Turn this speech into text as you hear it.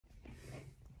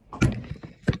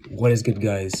What is good,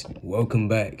 guys? Welcome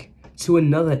back to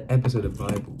another episode of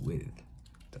Bible with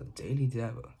the Daily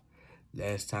Dabber.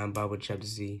 Last time, Bible chapter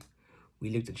Z,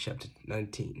 we looked at chapter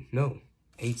 18 of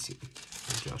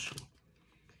Joshua.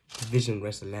 The vision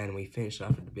rests the land, and we finished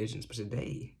after the visions. But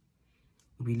today,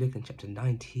 we'll be looking at chapter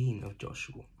 19 of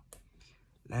Joshua.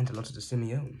 Land allotted to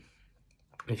Simeon.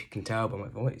 If you can tell by my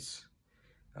voice,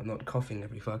 I'm not coughing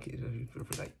every for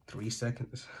like 3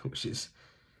 seconds, which is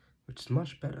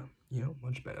much better,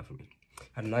 much better for me.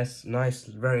 Had a nice,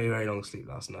 very, very long sleep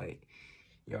last night.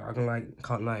 I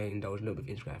can't lie, indulge a little bit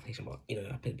of Instagram information, but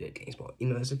I played a bit of games, but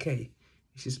it's okay.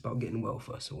 It's just about getting well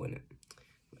first of all, innit?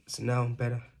 So now I'm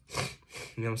better.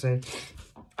 You know what I'm saying?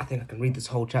 I think I can read this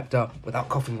whole chapter without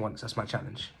coughing once. That's my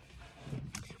challenge.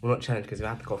 Well, not challenge, because if I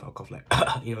have to cough, I'll cough like,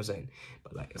 you know what I'm saying?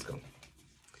 But let's go.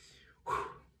 Whew.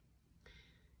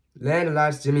 Land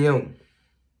allotted to Simeon.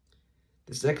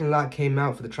 The second lot came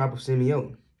out for the tribe of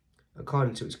Simeon,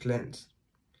 according to its clans.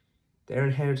 Their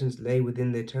inheritance lay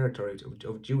within the territory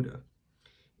of Judah.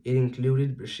 It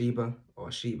included Beersheba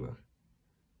or Sheba,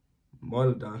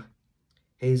 Moldah,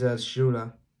 Hazar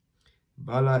Shula,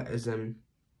 Bala Ezem,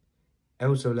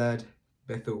 Eltolad,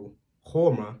 Bethel,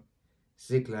 Hormah,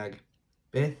 Ziklag,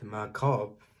 Beth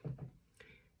Markab,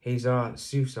 Hazar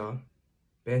Susa,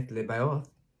 Beth Lebaoth,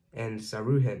 and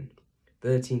Saruhen,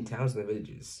 13 towns and their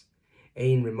villages.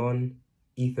 Ain, Rimmon,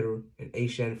 Ether, and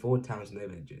Ashan, 4 towns and their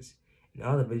villages, and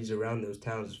other villages around those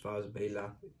towns as far as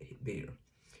Bela, Beer,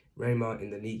 Ramah in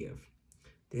the Negev.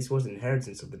 This was the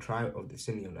inheritance of the tribe of the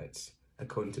Simeonites,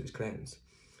 according to its clans.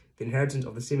 The inheritance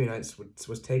of the Simeonites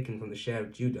was taken from the share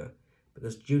of Judah,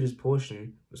 because Judah's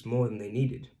portion was more than they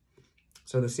needed.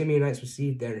 So the Simeonites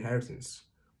received their inheritance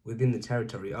within the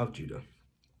territory of Judah.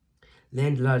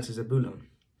 Land allotted to Zebulun.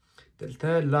 The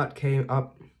third lot came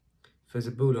up for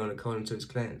Zebulun according to its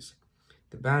clans.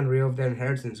 The boundary of their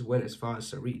inheritance went as far as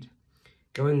Sarid.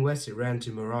 Going west, it ran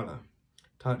to Maralah,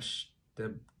 touched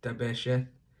the Dabesheth,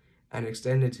 and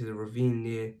extended to the ravine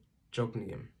near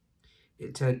Jokneam.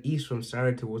 It turned east from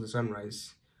Sarid towards the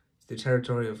sunrise, to the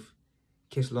territory of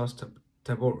Kislos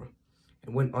Tabor,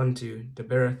 and went on to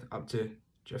Dabereth up to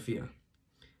Japhia.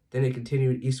 Then it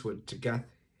continued eastward to Gath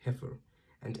Hefer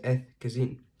and Eth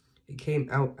Kazin. It came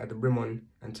out at the Rimmon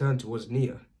and turned towards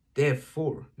Nia. There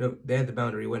the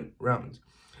boundary went round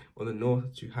on the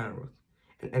north to Hanaroth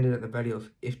and ended at the valley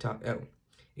of Iftah El.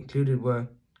 Included were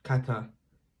Kata,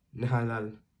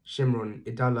 Nahalal, Shimron,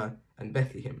 Idala, and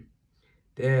Bethlehem.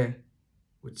 There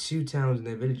were 2 towns and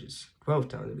their villages, 12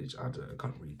 towns and villages. I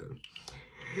can't read them.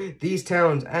 These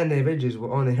towns and their villages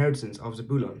were on the inheritance of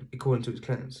Zebulun, according to its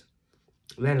clans.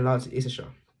 Land allotted to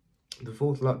Issachar. The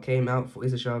 4th lot came out for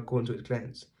Issachar according to its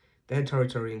clans. Their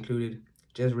territory included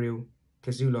Jezreel,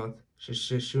 Kezuloth,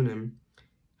 Sheshunim,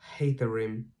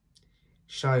 Hatharim,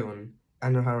 Shion,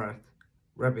 Anaharath,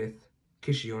 Rabbith,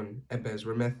 Kishion, Ebez,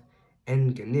 Remeth,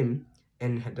 En-Ganim,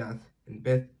 En-Hadath, and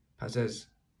Beth Pazez.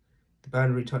 The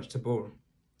boundary touched Tabor,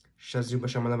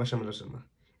 Shazubashamalabashamalashama,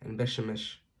 and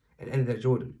Beth-Shemesh, and ended at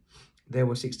Jordan. There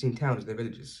were 16 towns and their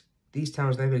villages. These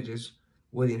towns and their villages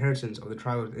were the inheritance of the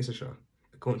tribe of Issachar,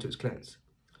 according to its clans.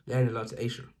 Land allotted to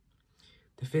Asher.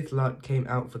 The 5th lot came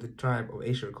out for the tribe of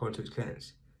Asher according to its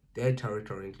clans. Their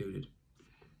territory included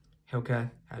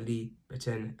Helkath, Ali,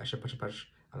 Beten, Asher-Pashapash,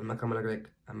 Al-Makam-Alaglek,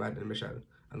 Amad, and Mishal.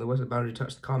 And the western boundary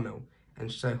touched Carmel and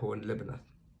Shihor and Lebanon.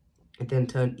 It then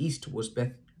turned east towards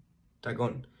Beth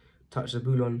Dagon, touched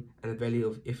Zebulun and the valley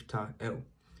of Iftah El.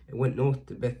 It went north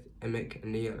to Beth Emek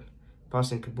and Neiel,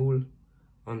 passing Kabul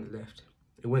on the left.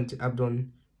 It went to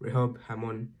Abdon, Rehob,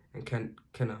 Hamon, and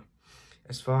Kenah,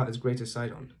 as far as Greater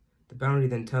Sidon. The boundary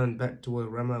then turned back toward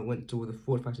Ramah, went toward the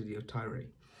fortified city of Tyre,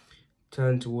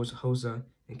 turned towards Hosah,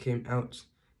 and came out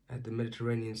at the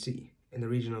Mediterranean Sea, in the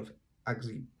region of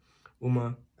Akzib,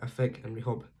 Umah, Afek, and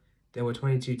Rehob. There were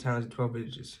 22 towns and 12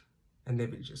 villages, and their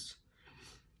villages.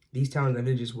 These towns and their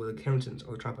villages were the inheritance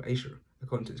of the tribe of Asher,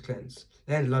 according to its clans.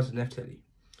 Land allotted to Naphtali.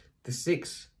 The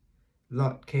 6th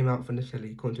lot came out for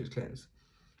Naphtali, according to its clans.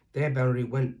 Their boundary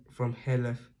went from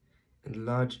Heleph and the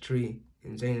large tree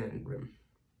in Zaanannim,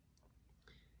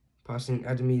 passing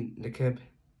Adami, Nekeb,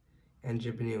 and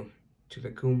Jebneel to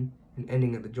Lakum, and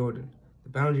ending at the Jordan. The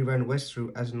boundary ran west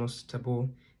through Aznos Tabor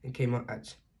and came out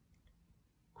at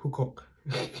Hukok.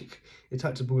 It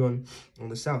touched Zebulun on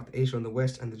the south, Asher on the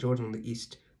west, and the Jordan on the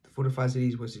east. The fortified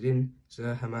cities were Zidin,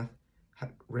 Zer, Hamath,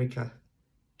 Rekath,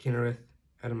 Kinnereth,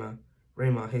 Adamah,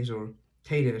 Ramah, Hazor,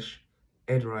 Kadesh,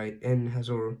 Edrei, En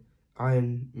Hazor,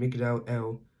 Ain, Migdal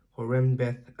El, Horem,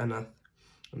 Beth Anath,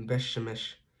 and Beth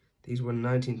Shemesh. These were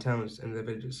 19 towns and their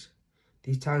villages.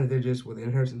 These towns and villages were the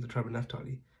inheritance of the tribe of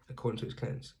Naphtali, according to its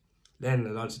clans. Land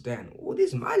allotted to Dan. Oh, this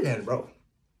is my land, bro.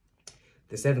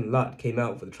 The seventh lot came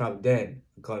out for the tribe of Dan,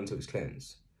 according to its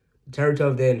clans. The territory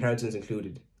of their inheritance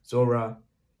included Zorah,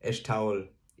 Eshtaol,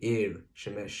 Ir,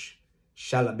 Shemesh,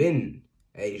 Shalabin,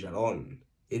 Ajalon,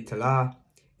 Itala,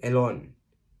 Elon,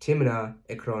 Timnah,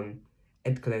 Ekron,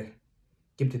 Edkleh,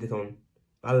 Gibbethon,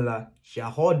 Bala,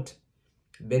 Shahod,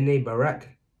 Bene Barak,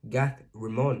 Gath,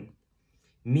 Rimmon,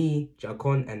 Mi,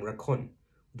 Jakon, and Rakon,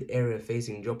 the area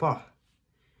facing Joppa.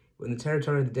 When the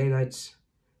territory of the Danites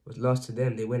was lost to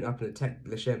them, they went up and attacked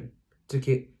Leshem, took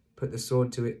it, put the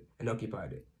sword to it, and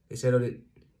occupied it. They settled it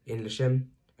in Leshem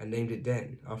and named it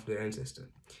Dan, after their ancestor.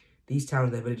 These towns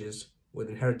and their villages were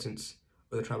the inheritance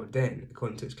of the tribe of Dan,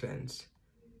 according to its clans.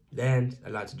 Land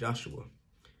allotted to Joshua.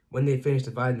 When they finished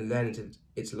dividing the land into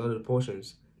its allotted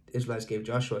portions, the Israelites gave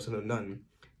Joshua, son of Nun,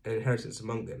 an inheritance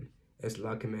among them, as the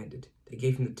Lord commanded. They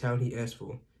gave him the town he asked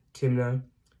for, Timnah,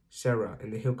 Serah,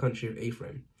 in the hill country of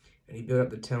Ephraim, and he built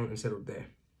up the town and settled there.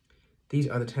 These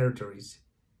are the territories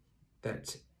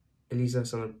that Eleazar,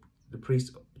 son of the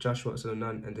priest, Joshua, son of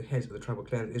Nun, and the heads of the tribal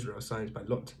clans of Israel assigned by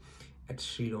Lot at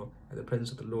Shiloh, at the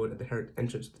presence of the Lord, at the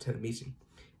entrance of the tent of meeting.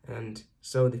 And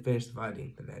so they finished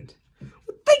dividing the land.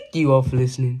 Well, thank you all for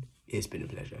listening. It's been a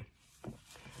pleasure.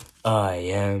 I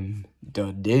am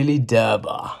the Daily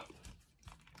Dabber.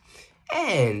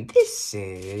 And this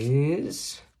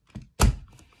is...